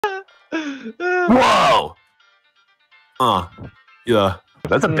Whoa! Yeah.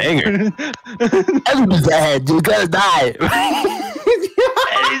 That's a banger. Enemy's ahead, you're gonna die. Enemy's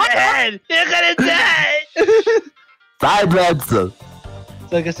ahead, you're gonna die. Side Lancer.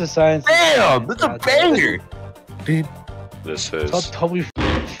 So I guess the science. Damn, that's a banger. Dude. This is. Tell Toby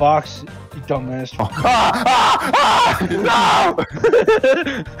Fox, you dumbass. No!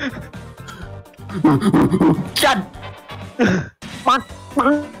 Shut.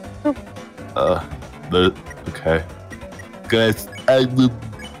 Okay. Guys, I will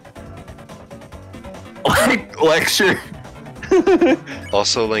lecture.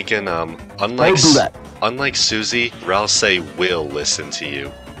 Also, Lincoln, unlike Susie, Ralsei will listen to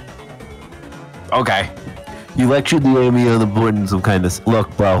you. Okay. You lectured the enemy on the importance of kindness.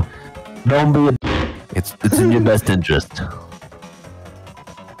 Look, bro, don't be it's in your best interest.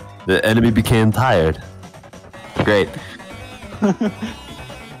 The enemy became tired. Great.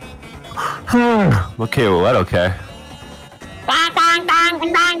 Okay, well, what? Okay.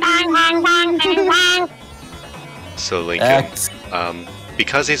 So, Lincoln,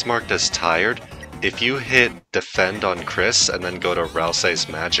 because he's marked as tired, if you hit defend on Chris and then go to Ralsei's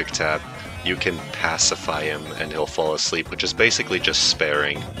magic tab, you can pacify him and he'll fall asleep, which is basically just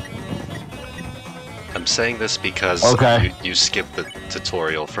sparing. I'm saying this because you skipped the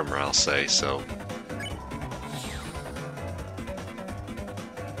tutorial from Ralsei, so...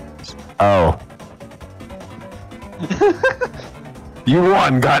 Oh. You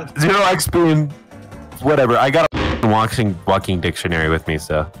won, got 0 XP and whatever. I got a walking dictionary with me,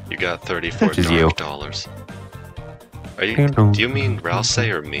 so... You got $34 dollars. Are you? Do you mean Ralsei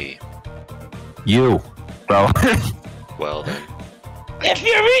or me? You, bro. Well then. If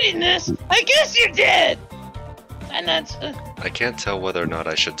you're reading this, I guess you're dead! And that's... I can't tell whether or not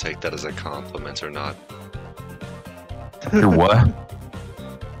I should take that as a compliment or not. You're what?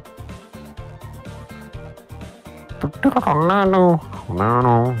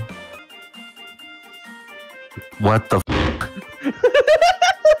 What the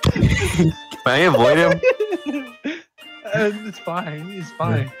Can I avoid him? It's fine. It's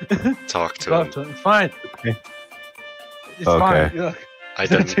fine. Talk to him. It's fine. Okay. It's fine. Look. I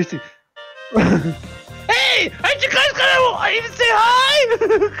didn't. Hey! Aren't you guys gonna even say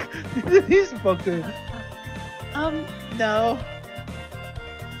hi? He's fucking. No.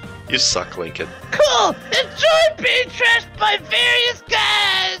 You suck, Lincoln. Cool! Enjoy being trashed by various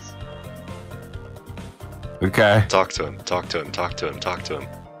guys! Okay. Talk to him. Talk to him. Talk to him. Talk to him.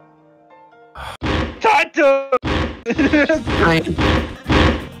 Talk to him!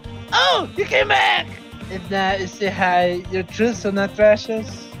 Oh! You came back! If not, say hi. Your truth, so not trash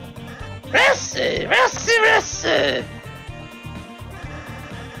us. Rusty!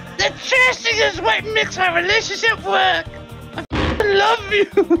 The trashing is what makes our relationship work! I love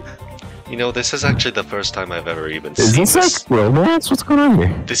you! You know, this is actually the first time I've ever even seen this. Is this like romance? What's going on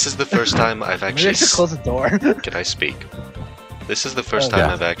here? This is the first time I've actually... Maybe I should close the door. Can I speak? This is the first time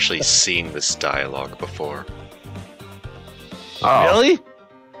I've actually seen this dialogue before. Oh. Really?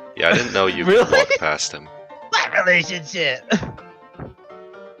 Yeah, I didn't know you could walk past him. What relationship?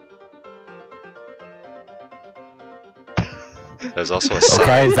 There's also a sign.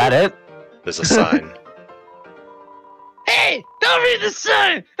 Okay, is that it? There's a sign. Hey! Don't read the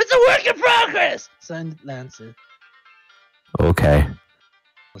sign! It's a work in progress! Signed Lancer. Okay.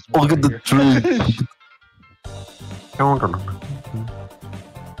 Look at the tree.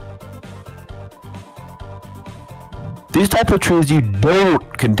 These type of trees, you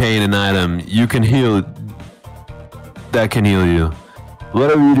don't contain an item you can heal that can heal you.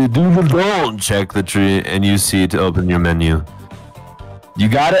 Whatever you do, don't check the tree and use C to open your menu. You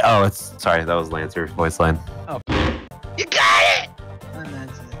got it? Oh, it's sorry, that was Lancer's voice line. Oh, you got it! I'm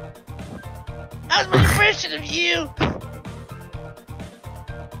Lancer. That was my impression of you.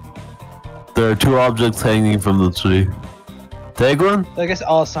 There are 2 objects hanging from the tree. Take one? I guess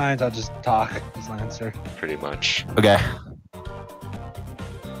all signs I'll just talk as Lancer. Pretty much. Okay.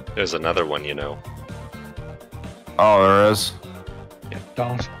 There's another one, you know. Oh, there is? Yeah.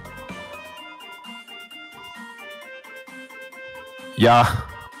 Don't. Yeah.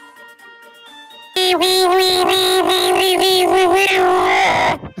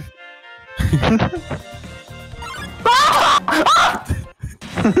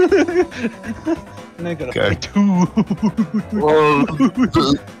 And I gotta play 2.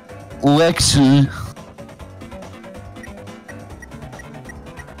 Lexi.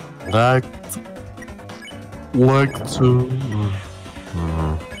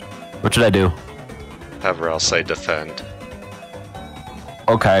 What should I do? Have Ralsei defend.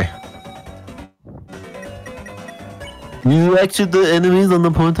 Okay. You lectured the enemies on the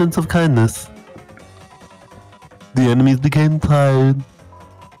importance of kindness. The enemies became tired.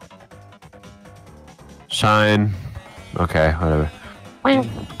 Shine. Okay, whatever.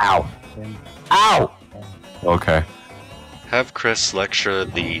 Ow. Ow! Okay. Have Chris lecture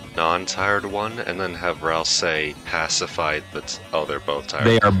the non-tired one, and then have Ralph say pacify the... Oh, they're both tired.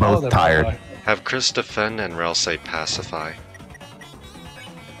 They are both tired. Have Chris defend and Ralph say pacify.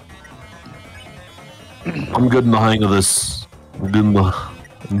 I'm good in the hang of this. I'm good in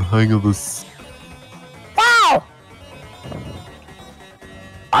the hang of this. Wow!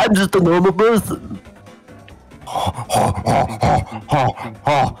 I'm just a normal person.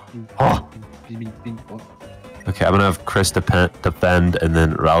 Okay, I'm gonna have Chris defend, and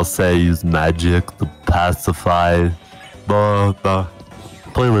then Ralsei use magic to pacify the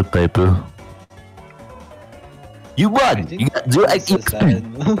toilet paper. You won! You got 0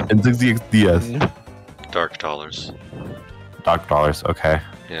 XP and 60 XDS. Dark dollars. Dark dollars, okay.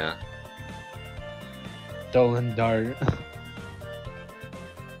 Yeah. Stolen dart.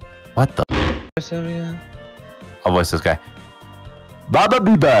 What the? I'll voice this guy. Baba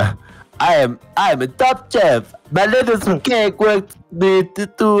Biba! I am a top chef. My little cake worked me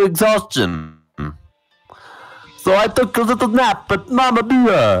to exhaustion. So I took a little nap, but Mama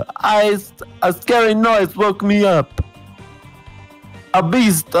Biba, a scary noise woke me up. A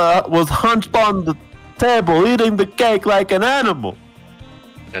beast was hunched on the table, eating the cake like an animal.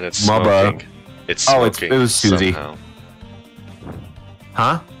 And it's smoking. It's smoking. It was Susie. Somehow.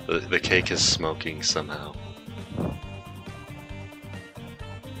 Huh? The cake is smoking somehow.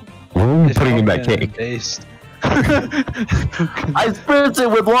 What are you putting in that cake? I spritz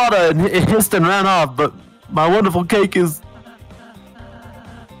it with water and it hissed and ran off, but my wonderful cake is...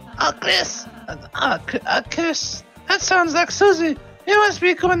 Oh, Chris! Chris! That sounds like Susie! You must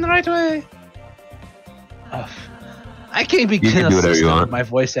be going the right way! Oh, I can't be You can do whatever you want. My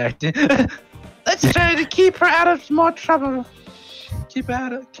voice acting. Let's try to keep her out of more trouble. Keep her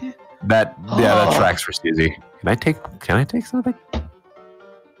out of... That tracks for Susie. Can I take something?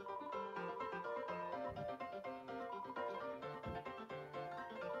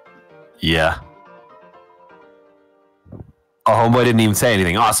 Yeah. Oh, homeboy didn't even say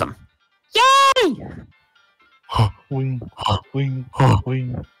anything. Awesome. Yay! Wing, wing,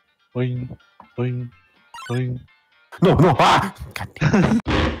 wing, wing, wing, wing. No. Ah! God damn.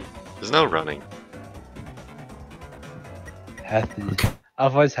 There's no running. Hathy. Okay.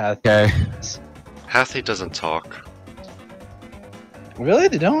 I've always had. Okay. Hathy doesn't talk. Really?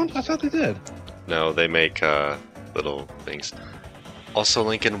 They don't? I thought they did. No, they make little things. Also,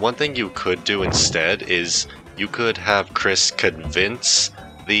 Lincoln, one thing you could do instead is you could have Chris convince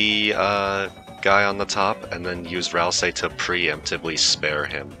the guy on the top, and then use Ralsei to preemptively spare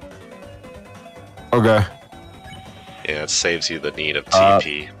him. Okay. Yeah, it saves you the need of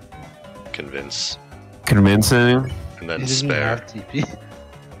TP. Convince. Convincing. And then He doesn't spare. have TP.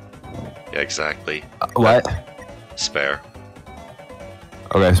 Yeah, exactly. What? Spare.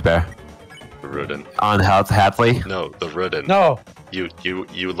 Okay, spare. The Rudin. On Hatley? No, the Rudin. No! You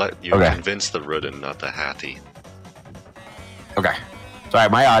Okay. convince the Rudin, not the Hathy. Okay. Sorry,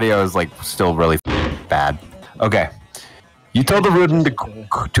 my audio is like still really bad. Okay. You told the Rudin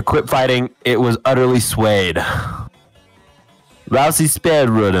to quit fighting. It was utterly swayed. Rousey spared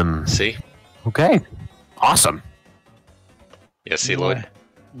Rudin. See? Okay. Awesome. Yeah, see, Lloyd?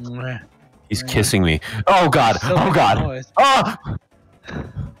 He's kissing me. Oh god. So Oh god. noise. Oh!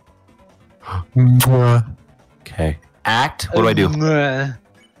 Okay. Act. What do I do?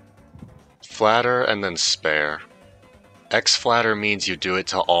 Flatter and then spare. X-flatter means you do it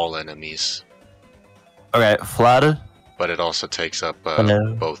to all enemies, Okay. Flatter. but it also takes up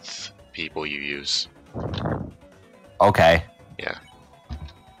Hello. both people you use. Okay. Yeah.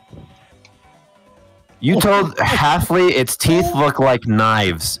 You told Halfley its teeth look like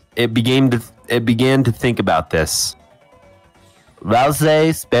knives. It began to think about this.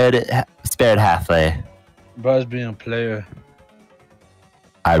 Rousey spared Halfley. Bro's being a player.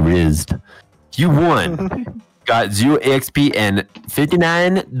 I rizzed. You won. Got 0 XP and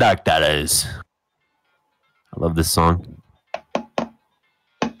 59 dark dollars. I love this song.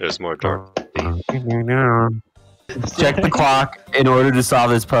 There's more dark. Check the clock. In order to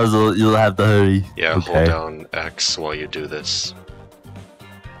solve this puzzle, you'll have to hurry. Yeah, Okay. hold down X while you do this.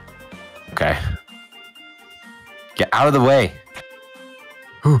 Okay. Get out of the way.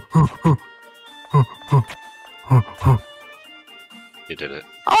 You did it.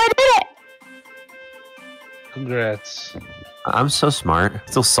 Oh, I did it! Congrats. I'm so smart.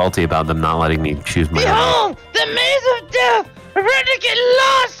 Still salty about them not letting me choose my own. Behold! The maze of death! Prepare to get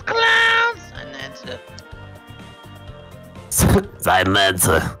lost, clowns! And that's it.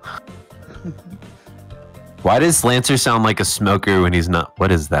 Lancer. Why does Lancer sound like a smoker when he's not?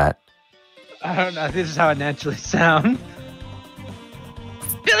 What is that? I don't know. This is how it naturally sounds.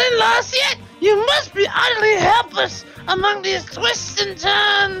 Feeling lost yet? You must be utterly helpless among these twists and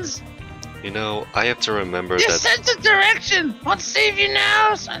turns. You know, I have to remember Your that. sense of direction won't save you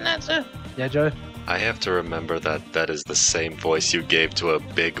now, son. Lancer. Yeah, Joe. I have to remember that that is the same voice you gave to a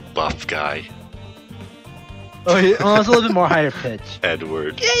big buff guy, Oh, yeah. Well, it's a little bit more higher pitch.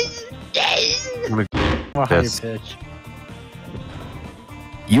 Edward. More higher Yes. pitch.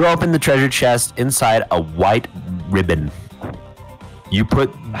 You open the treasure chest inside a white ribbon. You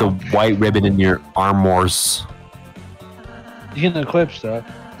put the white ribbon in your armors. You can equip stuff.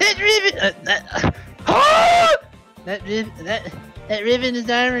 That ribbon. That ribbon is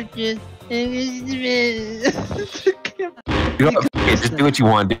armor. Just Just do what you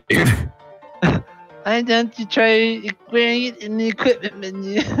want, dude. I want to try wearing it in the equipment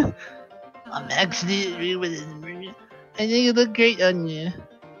menu. I'm actually agree with it. I think it look great on you.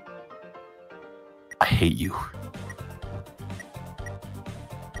 I hate you.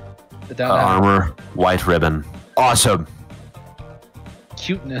 Armor. Armor, white ribbon. Awesome.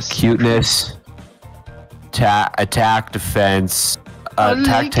 Cuteness. Cuteness. Attack, defense.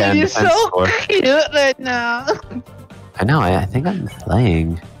 Attack 10, You're defense so 4. cute right now. I know, I think I'm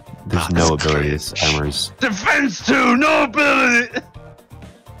playing. There's Oh, no that's abilities, cringe. armors. Defense 2, no ability.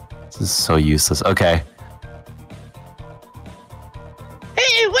 This is so useless. Okay.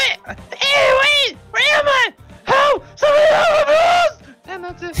 Hey, wait! Hey, wait! Where am I? Help! Somebody help me! And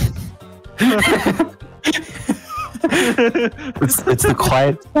that's it. It's the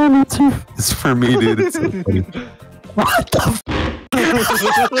quiet silence. It's for me, dude. It's so funny. What the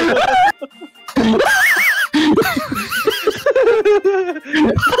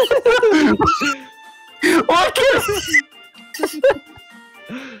What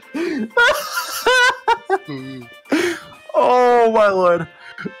Oh my lord.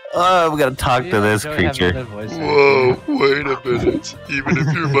 I'm gonna talk to this creature. Whoa, wait a minute. Even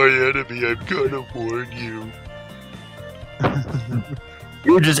if you're my enemy, I'm gonna warn you.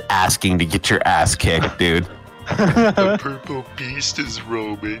 You're just asking to get your ass kicked, dude. The purple beast is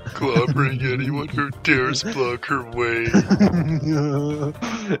roaming, clobbering anyone who dares block her way.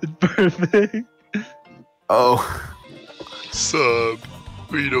 It's perfect. Oh. Sob,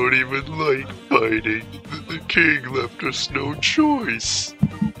 we don't even like fighting. The king left us no choice.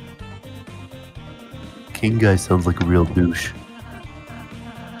 King guy sounds like a real douche.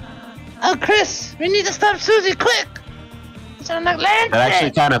 Oh, Chris, we need to stop Susie quick. Sound like Lancer. That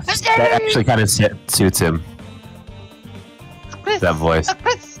actually kind of suits him. Chris. That voice. Oh,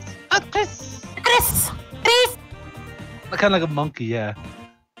 Chris. Oh, Chris. Chris. Kind of like a monkey, yeah.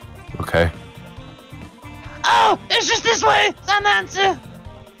 Okay. Oh, it's just this way. Sound answer.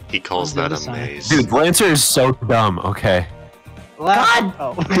 He calls On the that a other side. maze. Dude, Lancer is so dumb. Okay. God.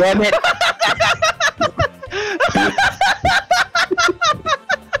 Oh. Damn it.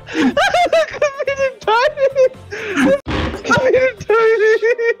 Comedic timing. Comedic timing.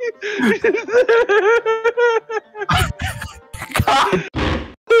 God.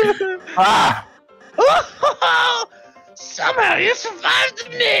 Ah. Oh, somehow you survived the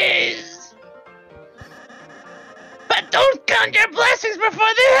maze. But don't count your blessings before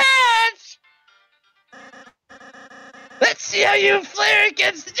they hatch. Let's see how you flare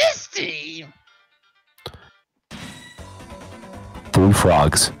against this team. 3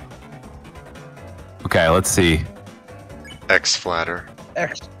 frogs. Okay, let's see. X-Flatter.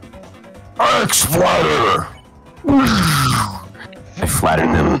 X-Flatter! I flattered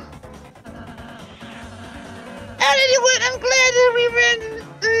him. At anyone, I'm glad that we ran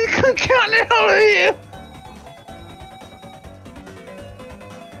counted over you.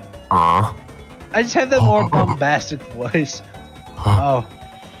 Aw. I just had that more bombastic voice. Oh.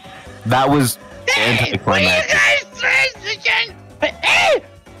 That was Hey, why are you anticlimactic. guys trash again? Hey,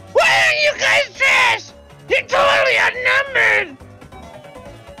 why are you guys trash? You're totally outnumbered.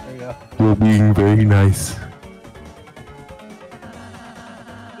 There we go. You're being very nice.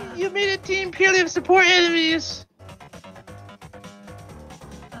 You made a team purely of support enemies.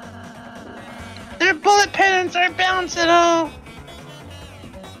 Their bullet patterns aren't balanced at all.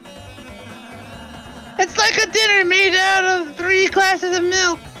 It's like a dinner made out of 3 glasses of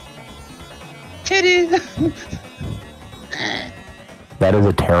milk. Titties. That is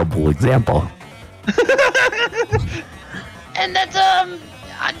a terrible example. And that's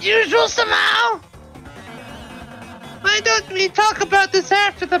unusual somehow. Why don't we talk about this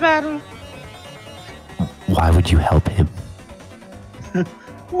after the battle? Why would you help him?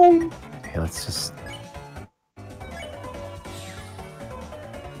 Okay, let's just...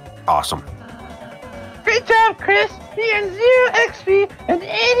 Awesome. Great job, Chris! You earned 0 XP and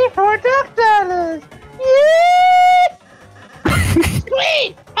 $84 duck. Yeah!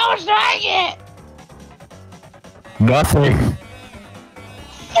 Sweet! How much do I get? Nothing.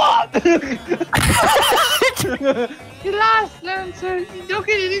 Fuck! You lost, Lancer. You don't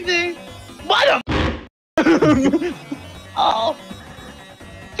get anything. What a Oh!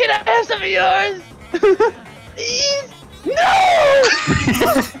 Can I have some of yours? Please? No!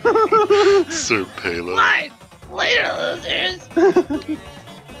 Sir Palo. Fine! Later, losers!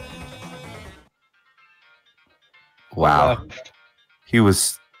 Wow. He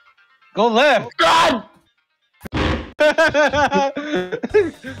was. Go left! God!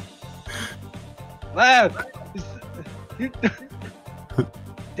 Left!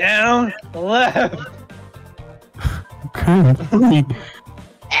 Down, left!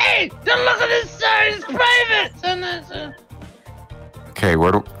 Hey! Don't look at this side! It's private! Okay,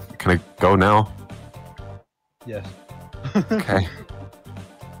 where do. Can I go now? Yes. Okay.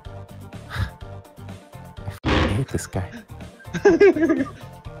 I hate this guy.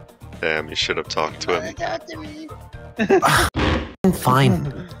 Damn, you should have talked to him. Talk to me. I'm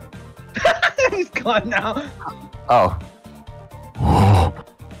fine. He's gone now. Oh.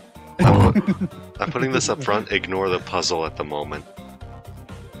 I'm putting this up front. Ignore the puzzle at the moment.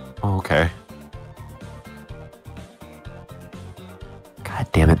 Okay. God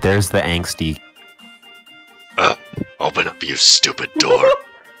damn it, there's the angsty. Open up, you stupid door.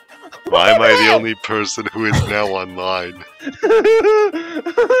 Why am I the only person who is now online?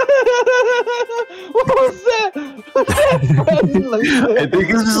 What was that? I think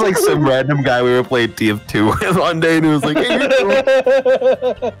it's just like some random guy we were playing TF2 with one day and he was like, hey, you're doing...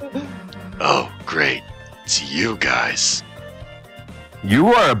 Oh, great. It's you guys.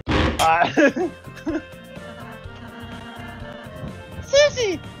 You are a...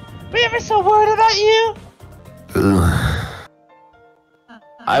 Susie! We ever so worried about you?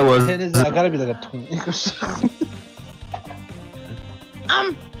 I was... I gotta be like a twink or something.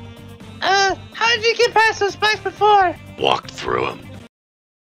 How did you get past those spikes before? Walked through them.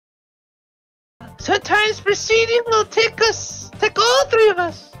 Sometimes proceeding will take all 3 of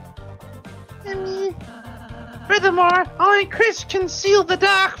us. I mean, furthermore, only Chris can seal the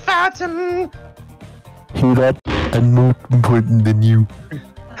dark fountain. Hear that? I'm more important than you.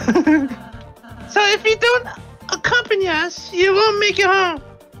 So if you don't accompany us, you won't make it home.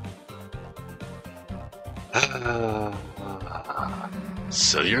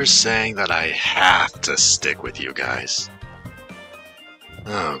 So you're saying that I have to stick with you guys?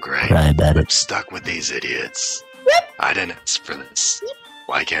 Oh, great. Right, I'm stuck with these idiots. I didn't ask for this.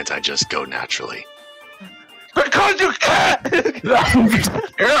 Why can't I just go naturally? Because you can't!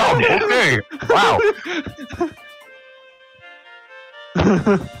 Okay. Wow.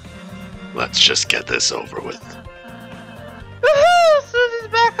 Let's just get this over with. Woohoo! Susie's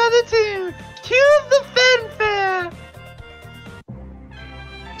back on the team! Cue the fanfare!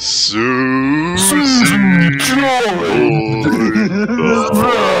 Susie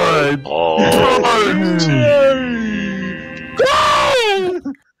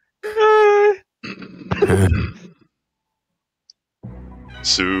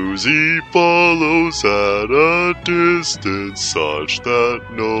Susie follows at a distance such that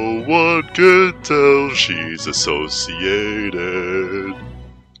no one can tell she's associated.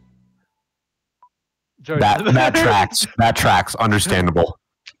 That tracks. That tracks. Understandable.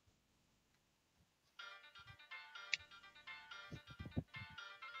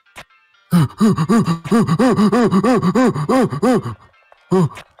 Oh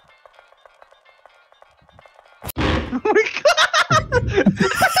my god! You're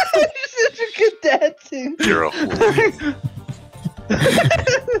such a good dancing! You're a hooligan.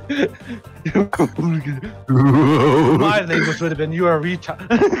 My language would have been you are a retard.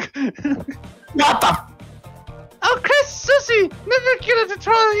 What the? Oh, Chris, Susie, never get a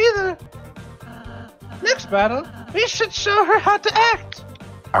tutorial either. Next battle, we should show her how to act.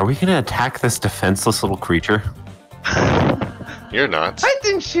 Are we gonna attack this defenseless little creature? You're not. I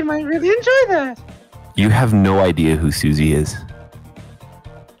think she might really enjoy that. You have no idea who Susie is.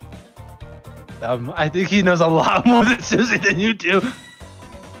 I think he knows a lot more than Susie than you do.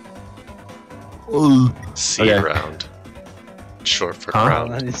 C Okay. round. Short for Huh?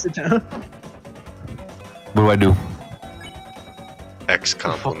 round. Let me sit down. What do I do? X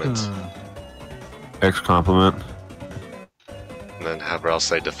compliment. X compliment. And then have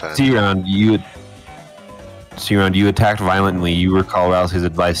Ralsei defend. C round, you attacked violently. You recall Ralsei's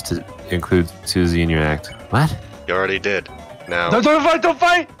advice to include Susie in your act. What? You already did. Now, Don't fight! Don't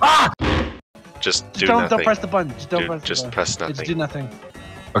fight! Ah! just do Don't nothing. press the button. Just don't Dude, press the just button. press Just do nothing. nothing.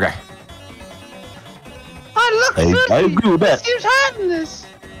 Okay. Oh, look, I agree with that. Seems hot in this.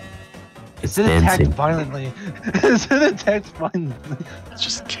 It's attacked violently. It's attacked violently. It's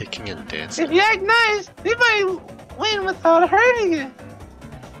just kicking and dancing. If you act nice, you might win without hurting it.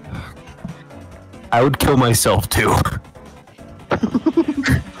 I would kill myself too.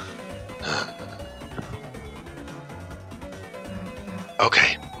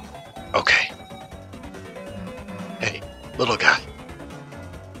 Okay. Okay. Hey, little guy.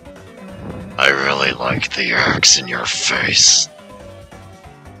 I really like the axe in your face.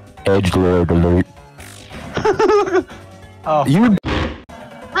 Edgelord alert. Oh. You.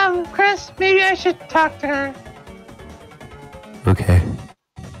 Chris, maybe I should talk to her. Okay.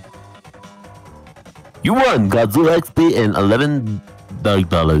 You won Godzilla XP and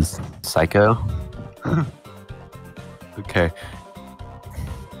 $11. Psycho. Okay.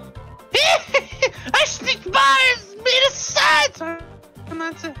 I sneaked by and made a side. And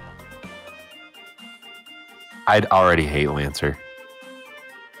that's it. I'd already hate Lancer.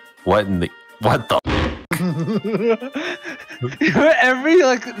 What the? Every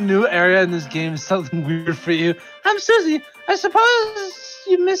like new area in this game is something weird for you. I'm Susie. I suppose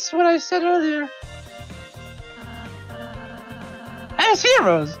you missed what I said earlier. As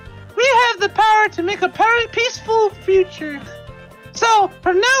heroes, we have the power to make a peaceful future. So,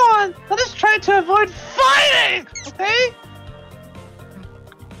 from now on, let us try to avoid fighting, okay?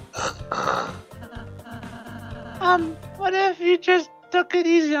 What if you just took it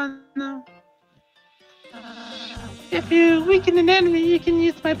easy on them? If you weaken an enemy, you can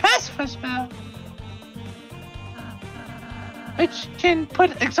use my pacify spell, which can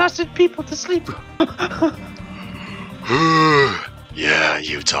put exhausted people to sleep. Yeah,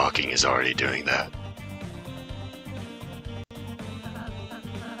 you talking is already doing that.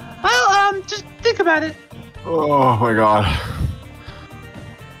 Well, just think about it. Oh my god.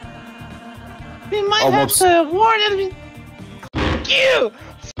 We might have to warn enemies. You!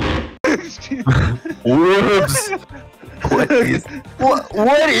 Whoops! What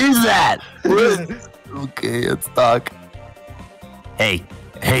is that? Okay, let's talk. Hey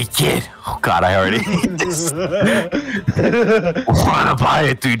kid. Oh god, I already hate this. Wanna buy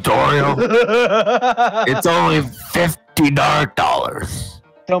a tutorial? It's only $50.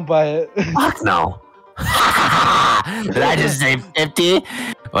 Don't buy it. Fuck no. Did I just say 50?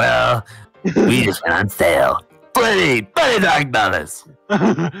 Well, we just went on sale. $20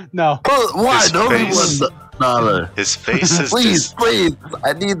 No. What? Only $1. His face is please,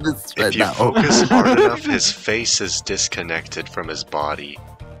 I need this right If you now. focus hard enough, his face is disconnected from his body.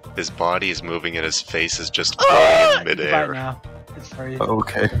 His body is moving and his face is just floating in midair. Buy it now. It's free.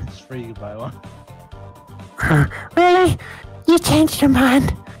 Okay. It's free. You buy one. Really? You changed your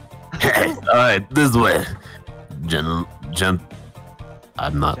mind? Alright, this way. Jump.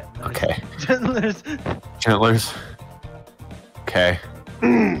 I'm not. Okay. Gentlers. Okay.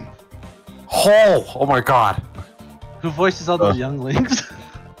 Oh my god. Who voices all those younglings?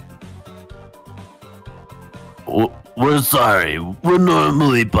 We're sorry. We're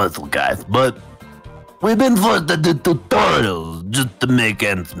normally puzzle guys, but we've been forced to do tutorials just to make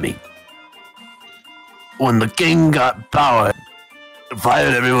ends meet. When the king got power, he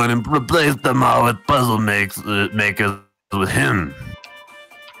fired everyone and replaced them all with puzzle makers with him.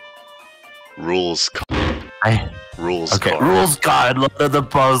 Rules card. Rules okay, card. rules card. Look at the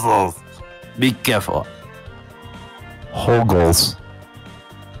puzzles. Be careful. Hoggles.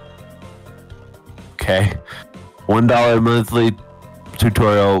 Okay. $1 monthly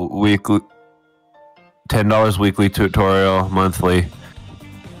tutorial weekly. $10 weekly tutorial monthly.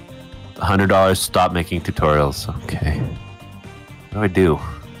 $100 stop making tutorials. Okay. What do I do?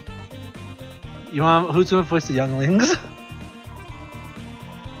 You want who's gonna voice the younglings?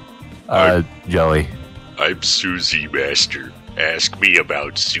 Joey. I'm Susie Master. Ask me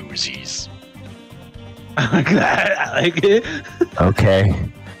about Susies. I like it. Okay.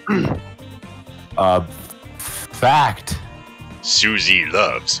 Fact. Susie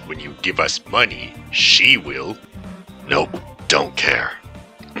loves when you give us money. She will. Nope, don't care.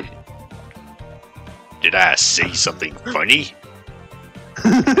 Did I say something funny?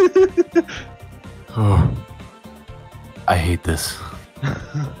 Oh, I hate this.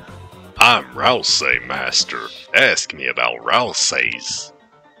 I'm Rousey Master. Ask me about Rouseys.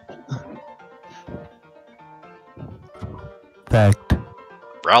 Fact.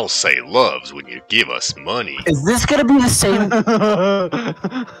 Rousey loves when you give us money. Is this gonna be the same?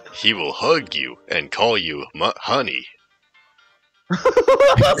 He will hug you and call you honey.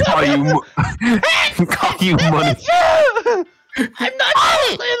 call you money. I'm not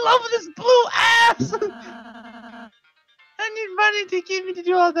actually in love with this blue ass. I need money to get me to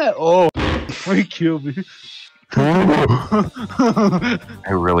do all that. Oh, free kill me. I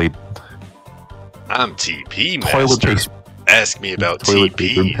really. I'm TP Toilet master. paper. Ask me about Toilet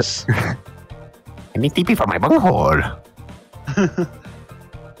paper. TPs. I need TP for my bunghole.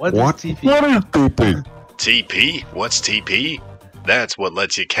 What is TP? What is TP? TP? What's TP? That's what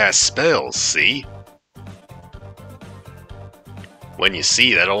lets you cast spells, see? When you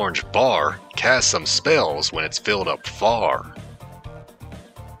see that orange bar, cast some spells when it's filled up far.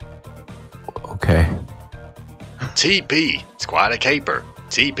 Okay. TP, it's quite a caper.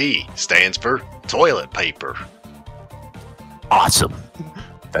 TP stands for toilet paper. Awesome.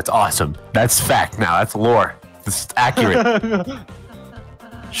 That's awesome. That's fact now. That's lore. This is accurate.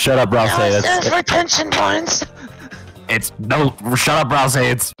 Shut up, Rouse. That's retention points. it's no. Shut up, Rouse.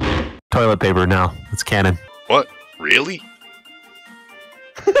 It's toilet paper now. It's canon. What? Really?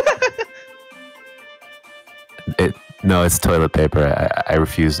 No, it's toilet paper. I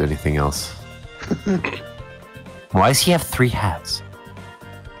refuse anything else. Why does he have 3 hats?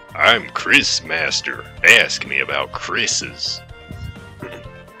 I'm Chris Master. Ask me about Chris's.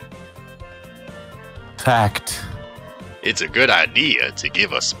 Fact. It's a good idea to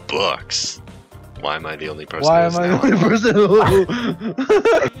give us bucks. Why am I the only person Why who am is I the now?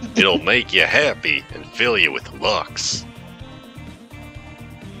 only person? It'll make you happy and fill you with lux.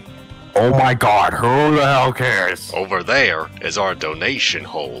 Oh my god, who the hell cares? Over there is our donation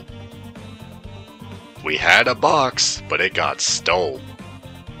hole. We had a box, but it got stole.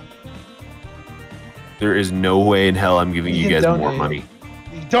 There is no way in hell I'm giving you guys Donate. more money.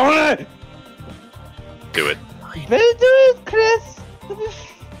 Donut! Do it. Better do it, Chris!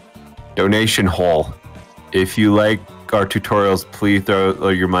 Donation hole. If you like our tutorials, please throw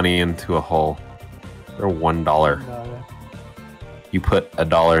your money into a hole. Or $1. You put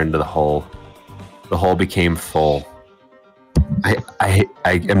 $1 into the hole. The hole became full. I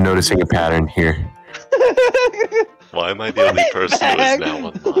am noticing a pattern here. Why am I the only person who is now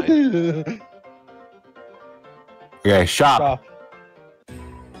online? Okay, shop.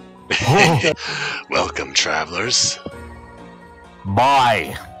 Welcome, travelers.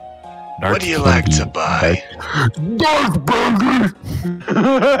 Buy. What do you like to buy? Dark burger.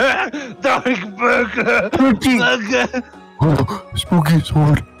 Dark burger! Burger! Spooky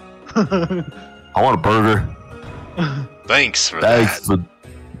sword. I want a burger. Thanks for Thanks that.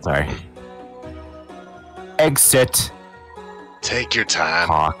 Sorry. Exit. Take your time.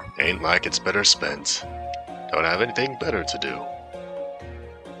 Talk. Ain't like it's better spent. Don't have anything better to do.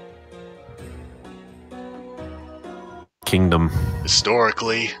 Kingdom.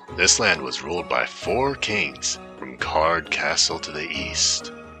 Historically, this land was ruled by 4 kings, from Card Castle to the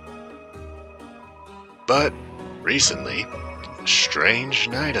east. But recently, a strange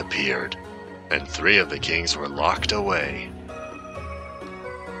night appeared, and 3 of the kings were locked away.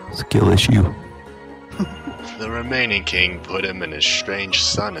 Skill issue. The remaining king put him and his strange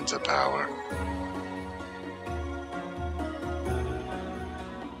son into power.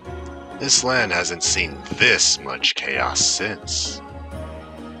 This land hasn't seen this much chaos since.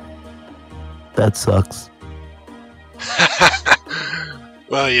 That sucks.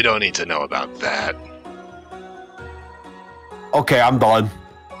 Well, you don't need to know about that. Okay, I'm done.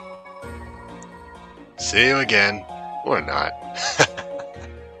 See you again, or not.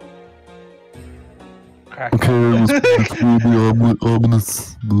 Okay, it was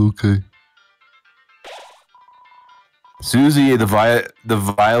ominous, but okay. Susie, the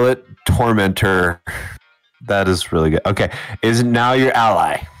violet tormentor. That is really good. Okay, is now your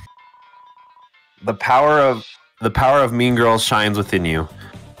ally. The power of Mean Girls shines within you.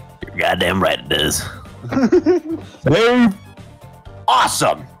 You're goddamn right it does. Hey,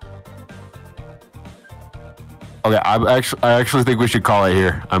 awesome. Okay, I actually think we should call it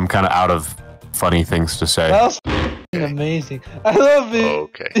here. I'm kind of out of funny things to say. That was amazing. I love it.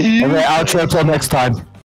 Okay. Okay, outro till next time.